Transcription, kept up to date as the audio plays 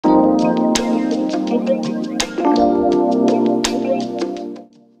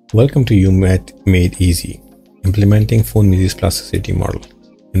Welcome to UMAT Made Easy, implementing phone Mises plasticity model.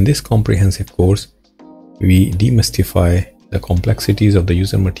 In this comprehensive course, we demystify the complexities of the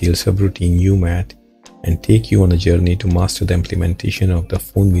user material subroutine UMAT and take you on a journey to master the implementation of the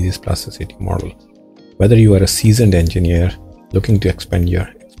phone Mises plasticity model. Whether you are a seasoned engineer looking to expand your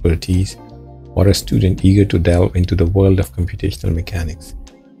expertise or a student eager to delve into the world of computational mechanics,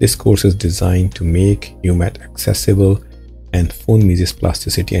 this course is designed to make UMAT accessible and phone Mises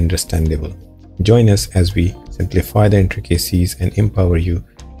plasticity understandable. Join us as we simplify the intricacies and empower you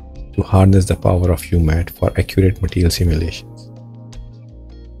to harness the power of UMAT for accurate material simulations.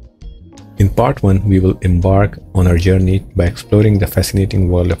 In part 1, we will embark on our journey by exploring the fascinating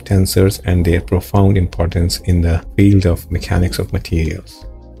world of tensors and their profound importance in the field of mechanics of materials.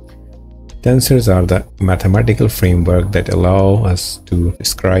 Tensors are the mathematical framework that allow us to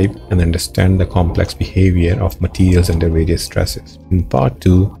describe and understand the complex behavior of materials under various stresses. In part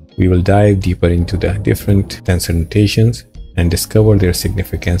 2, we will dive deeper into the different tensor notations and discover their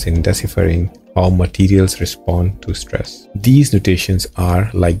significance in deciphering how materials respond to stress. These notations are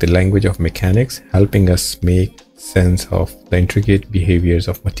like the language of mechanics, helping us make sense of the intricate behaviors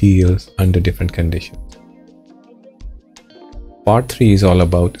of materials under different conditions. Part 3 is all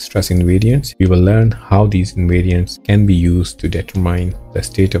about stress invariants. We will learn how these invariants can be used to determine the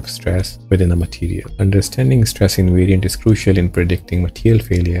state of stress within a material. Understanding stress invariant is crucial in predicting material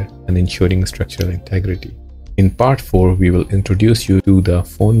failure and ensuring structural integrity. In part 4, we will introduce you to the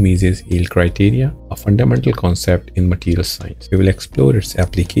phone Mises yield criteria, a fundamental concept in material science. We will explore its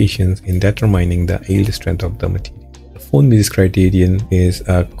applications in determining the yield strength of the material. Phone Mises criterion is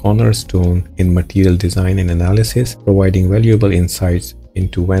a cornerstone in material design and analysis, providing valuable insights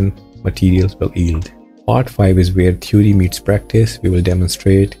into when materials will yield. Part 5 is where theory meets practice. We will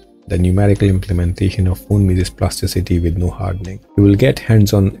demonstrate the numerical implementation of phone Mises plasticity with no hardening. We will get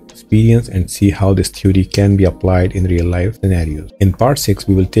hands-on experience and see how this theory can be applied in real-life scenarios. In part 6,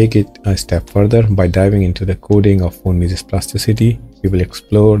 we will take it a step further by diving into the coding of phone Mises plasticity. We will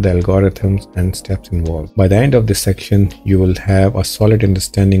explore the algorithms and steps involved. By the end of this section, you will have a solid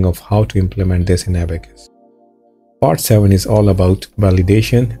understanding of how to implement this in Abaqus. Part 7 is all about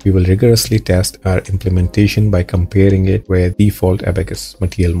validation. We will rigorously test our implementation by comparing it with default Abaqus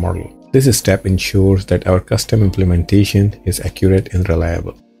material model. This step ensures that our custom implementation is accurate and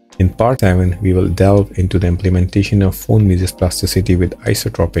reliable. In part 7, we will delve into the implementation of phone Mises plasticity with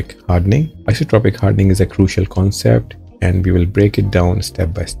isotropic hardening. Isotropic hardening is a crucial concept, and we will break it down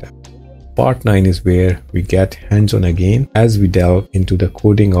step by step. Part 9 is where we get hands-on again as we delve into the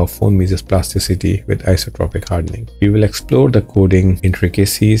coding of phone Mises plasticity with isotropic hardening. We will explore the coding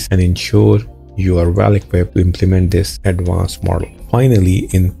intricacies and ensure you are well equipped to implement this advanced model. Finally,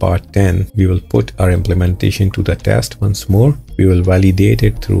 in part 10, we will put our implementation to the test once more. We will validate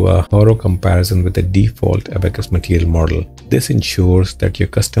it through a thorough comparison with the default Abaqus material model. This ensures that your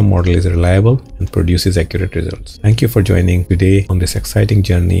custom model is reliable and produces accurate results. Thank you for joining today on this exciting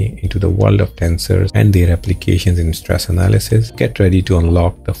journey into the world of tensors and their applications in stress analysis. Get ready to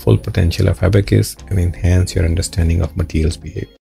unlock the full potential of Abaqus and enhance your understanding of materials behavior.